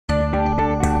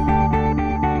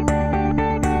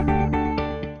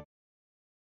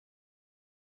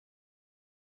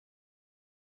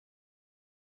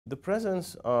the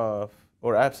presence of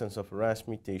or absence of a RAS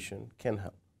mutation can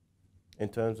help in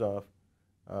terms of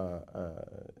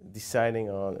deciding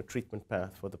on a treatment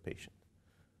path for the patient.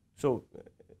 So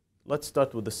let's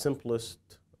start with the simplest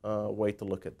way to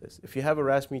look at this. If you have a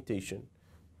RAS mutation,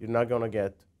 you are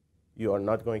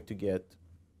not going to get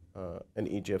an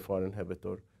EGFR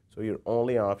inhibitor. So your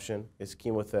only option is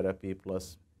chemotherapy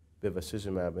plus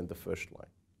bevacizumab in the first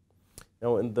line.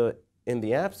 Now, in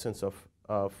the absence of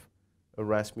a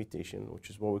RAS mutation, which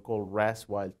is what we call RAS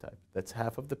wild type, that's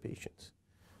half of the patients,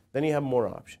 then you have more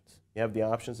options. You have the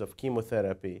options of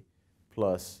chemotherapy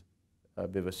plus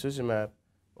bevacizumab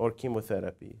or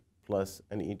chemotherapy plus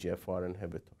an EGFR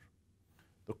inhibitor.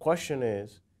 The question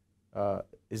is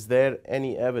there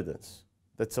any evidence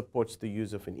that supports the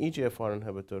use of an EGFR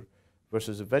inhibitor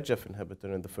versus a VEGF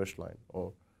inhibitor in the first line,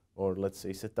 or let's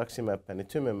say cetuximab,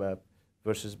 panitumumab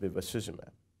versus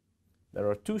bevacizumab? There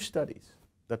are two studies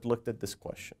that looked at this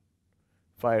question.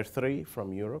 FIRE3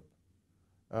 from Europe,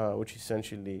 which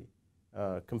essentially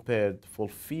compared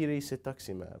FOLFIRI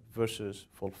cetuximab versus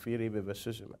FOLFIRI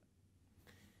bevacizumab.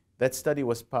 That study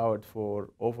was powered for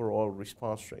overall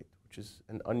response rate, which is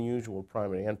an unusual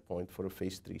primary endpoint for a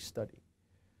phase 3 study.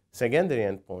 Secondary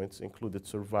endpoints included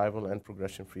survival and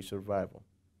progression-free survival.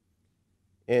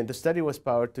 And the study was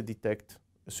powered to detect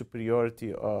a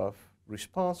superiority of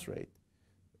response rate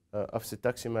of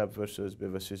cetuximab versus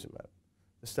bevacizumab.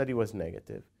 The study was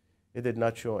negative. It did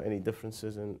not show any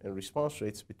differences in response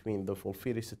rates between the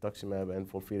FOLFIRI cetuximab and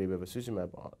FOLFIRI bevacizumab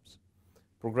arms.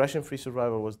 Progression-free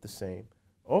survival was the same.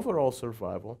 Overall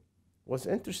survival was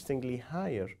interestingly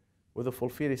higher with the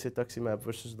FOLFIRI cetuximab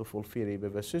versus the FOLFIRI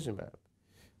bevacizumab.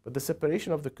 But the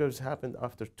separation of the curves happened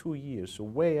after 2 years, so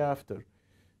way after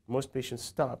most patients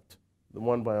stopped the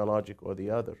one biologic or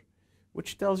the other,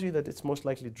 which tells you that it's most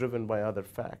likely driven by other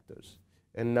factors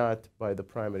and not by the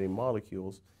primary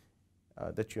molecules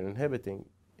that you're inhibiting.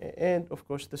 And of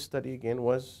course, the study again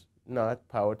was not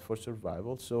powered for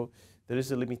survival, so there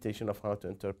is a limitation of how to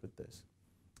interpret this.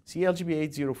 CLGB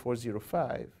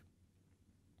 80405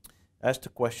 asked a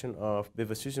question of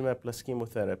bevacizumab plus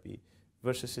chemotherapy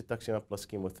versus cetuximab plus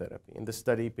chemotherapy. In the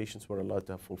study, patients were allowed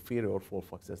to have FOLFIRI or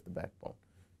FOLFOX as the backbone.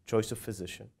 Choice of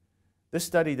physician. This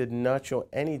study did not show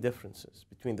any differences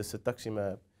between the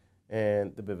cetuximab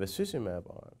and the bevacizumab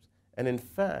arms. And in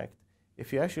fact,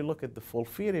 if you actually look at the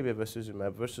FOLFIRI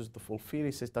bevacizumab versus the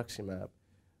FOLFIRI cetuximab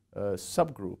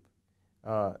subgroup,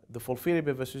 the FOLFIRI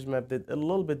bevacizumab did a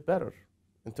little bit better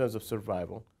in terms of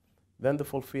survival than the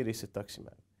FOLFIRI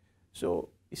cetuximab. So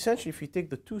essentially, if you take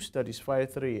the two studies,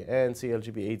 FIRE3 and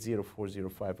CLGB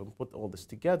 80405, and put all this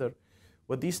together,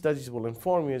 what these studies will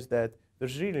inform you is that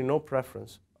there's really no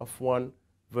preference of one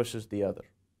versus the other.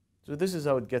 So this is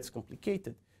how it gets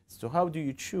complicated. So how do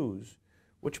you choose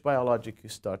which biologic you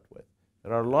start with?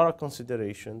 There are a lot of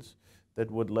considerations that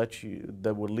would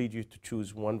lead you to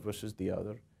choose one versus the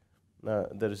other.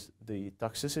 There's the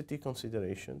toxicity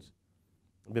considerations.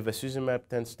 Bevacizumab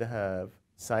tends to have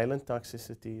silent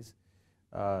toxicities.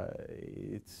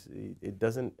 It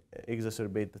doesn't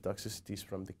exacerbate the toxicities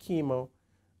from the chemo.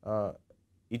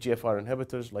 EGFR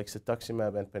inhibitors like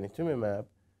cetuximab and panitumumab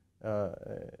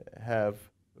have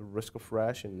a risk of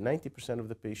rash in 90% of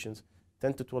the patients.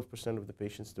 10 to 12% of the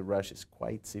patients, the rash is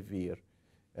quite severe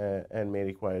and may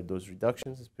require dose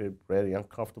reductions. It's very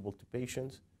uncomfortable to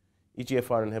patients.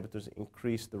 EGFR inhibitors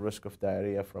increase the risk of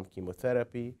diarrhea from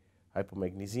chemotherapy,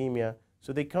 hypomagnesemia,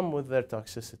 so they come with their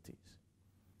toxicities.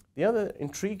 The other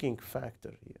intriguing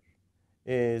factor here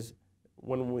is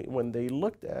when they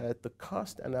looked at the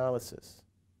cost analysis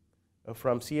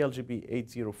from CLGB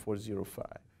 80405,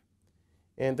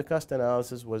 and the cost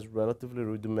analysis was relatively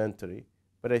rudimentary,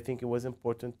 but I think it was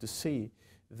important to see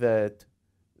that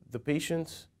the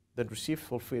patients that received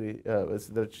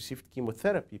that received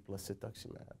chemotherapy plus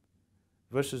cetuximab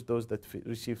versus those that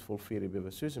received FOLFIRI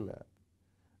bevacizumab,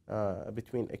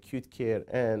 between acute care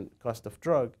and cost of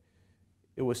drug,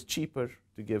 it was cheaper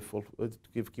to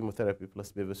give chemotherapy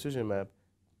plus bevacizumab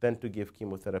than to give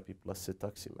chemotherapy plus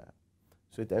cetuximab.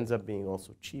 So it ends up being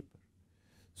also cheaper.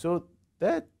 So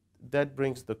that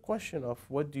brings the question of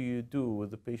what do you do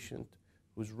with the patient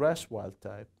who's RAS wild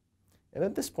type? And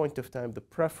at this point of time, the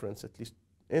preference, at least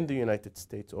in the United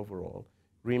States overall,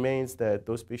 remains that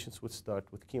those patients would start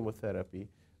with chemotherapy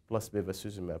plus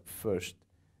bevacizumab first.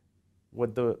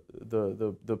 What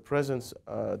the presence,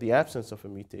 the absence of a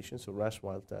mutation, so RAS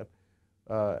wild type,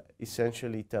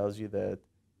 essentially tells you that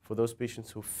for those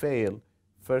patients who fail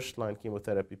first-line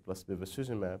chemotherapy plus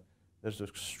bevacizumab, there's a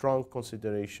strong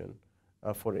consideration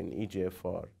for an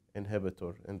EGFR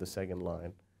inhibitor in the second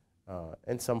line.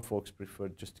 And some folks prefer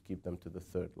just to keep them to the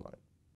third line.